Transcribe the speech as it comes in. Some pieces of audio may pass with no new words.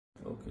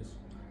Okay.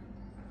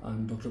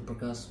 I'm Dr.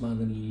 Prakash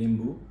Maden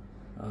Limbu,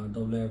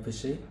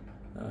 WFSA,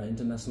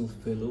 International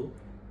Fellow,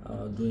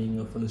 doing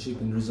a fellowship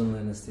in regional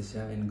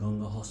anesthesia in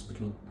Ganga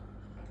Hospital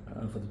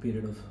for the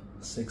period of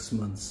 6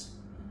 months.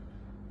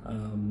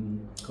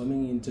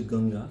 Coming into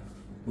Ganga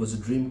was a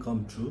dream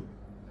come true.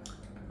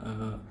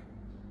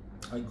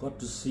 I got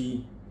to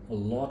see a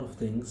lot of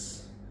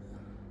things,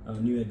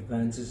 new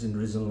advances in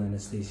regional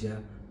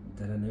anesthesia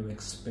that I never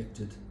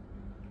expected,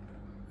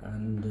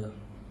 and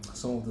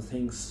some of the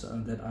things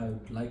that I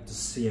would like to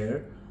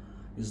share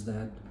is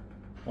that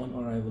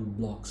on-arrival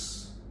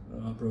blocks,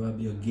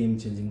 probably a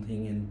game-changing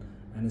thing in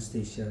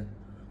anesthesia,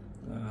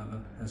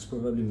 has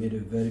probably made a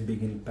very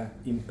big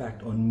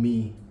impact on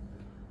me,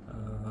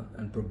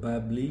 and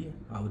probably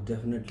I would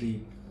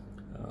definitely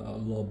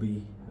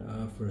lobby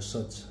for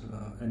such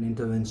an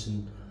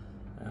intervention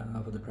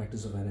for the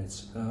practice of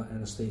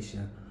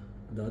anesthesia.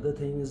 The other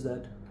thing is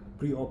that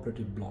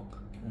pre-operative block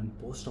and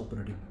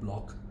post-operative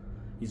block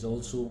is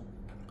also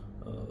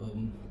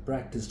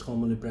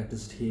commonly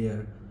practiced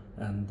here,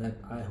 and that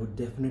I would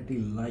definitely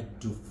like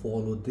to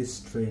follow this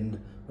trend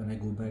when I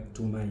go back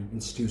to my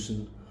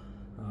institution,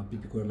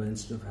 PP Kerala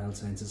Institute of Health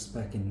Sciences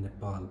back in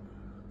Nepal.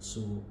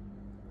 So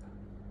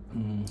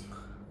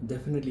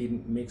definitely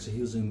it makes a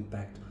huge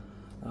impact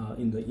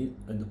in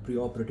the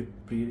pre-operative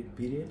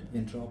period,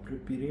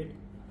 intraoperative period,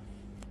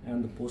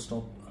 and the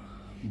post-op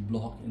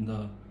block in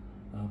the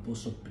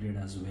post-op period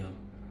as well.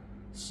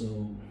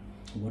 So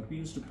what we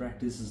used to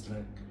practice is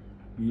like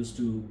we used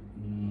to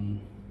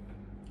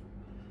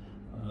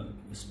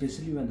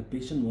especially when the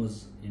patient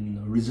was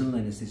in regional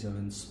anesthesia,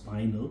 when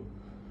spinal,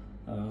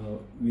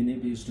 we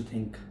never used to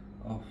think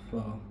of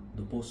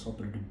the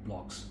post-operative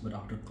blocks, but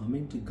after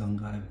coming to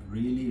Ganga I've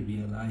really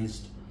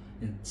realized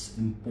its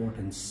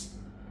importance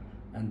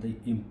and the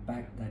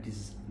impact that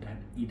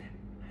it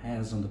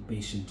has on the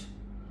patient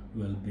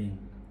well-being.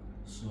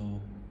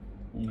 So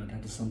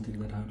that is something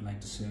that I would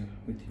like to share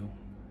with you.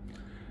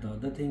 The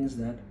other thing is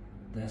that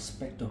the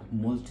aspect of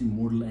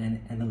multimodal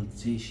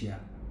analgesia,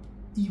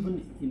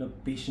 even in a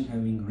patient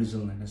having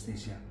regional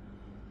anesthesia,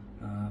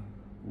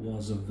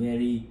 was a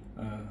very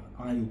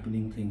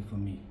eye-opening thing for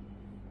me.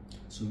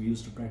 So we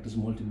used to practice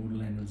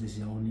multimodal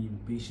analgesia only in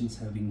patients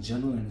having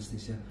general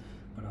anesthesia,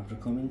 but after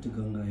coming to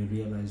Ganga I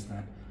realized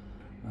that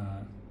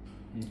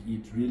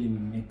it really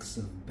makes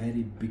a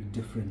very big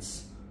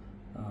difference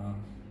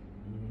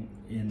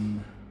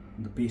in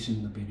the patient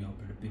in the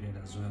perioperative period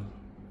as well.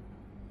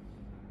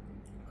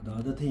 The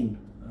other thing,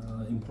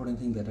 important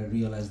thing that I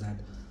realized, that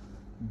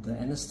the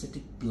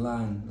anesthetic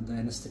plan, the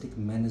anesthetic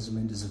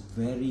management is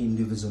very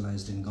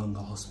individualized in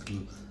Ganga Hospital,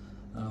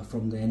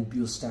 from the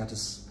NPO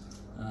status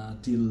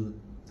till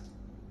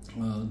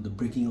the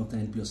breaking of the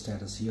NPO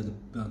status. Here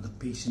the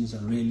patients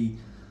are really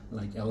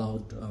like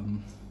allowed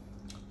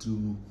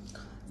to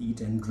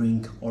eat and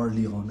drink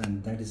early on,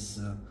 and that is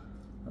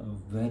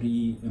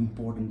very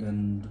important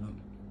and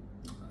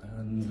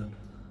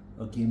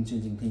a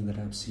game-changing thing that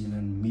I've seen,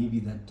 and maybe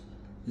that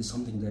is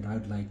something that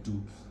I'd like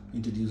to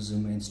introduce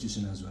in my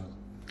institution as well.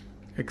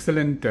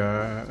 Excellent,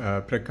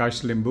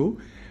 Prakash Limbu.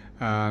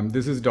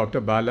 This is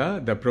Dr.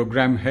 Bala, the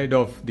program head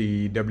of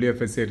the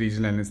WFSA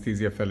Regional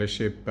Anesthesia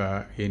Fellowship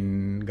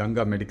in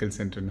Ganga Medical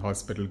Center and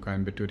Hospital,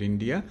 Coimbatore,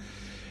 India.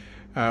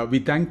 We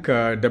thank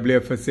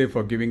WFSA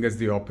for giving us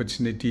the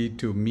opportunity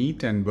to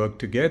meet and work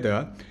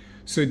together.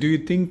 So do you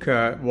think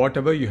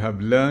whatever you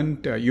have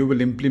learned, you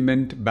will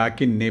implement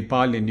back in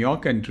Nepal, in your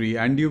country,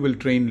 and you will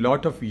train a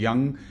lot of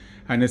young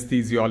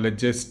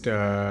anesthesiologists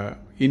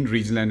in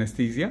regional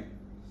anesthesia?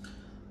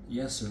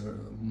 Yes, sir.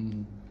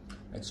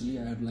 Actually,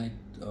 I would like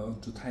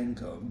to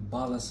thank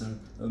Bala, sir.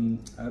 I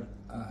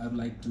would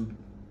like to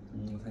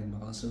thank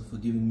Bala, sir, for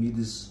giving me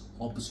this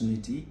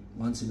opportunity,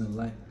 once in a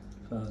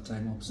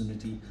lifetime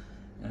opportunity.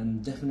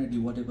 And definitely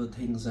whatever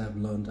things I've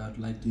learned, I'd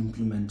like to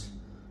implement.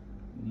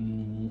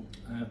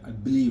 I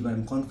believe,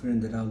 I'm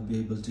confident that I'll be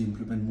able to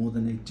implement more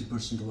than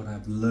 80% of what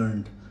I've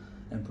learned,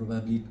 and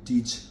probably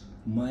teach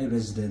my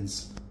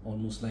residents,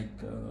 almost like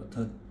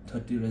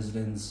 30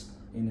 residents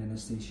in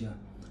anesthesia,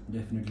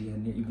 definitely,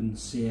 and even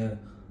share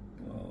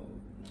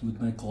with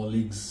my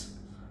colleagues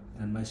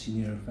and my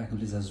senior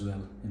faculties as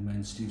well in my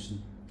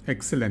institution.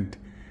 Excellent.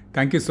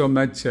 Thank you so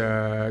much,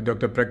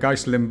 Dr.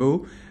 Prakash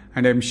Limbu.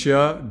 And I'm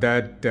sure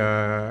that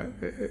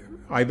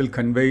I will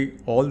convey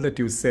all that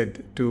you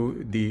said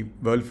to the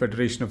World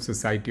Federation of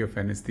Society of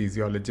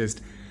Anesthesiologists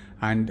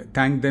and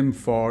thank them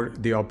for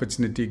the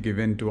opportunity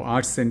given to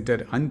our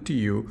center and to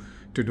you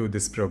to do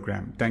this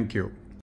program. Thank you.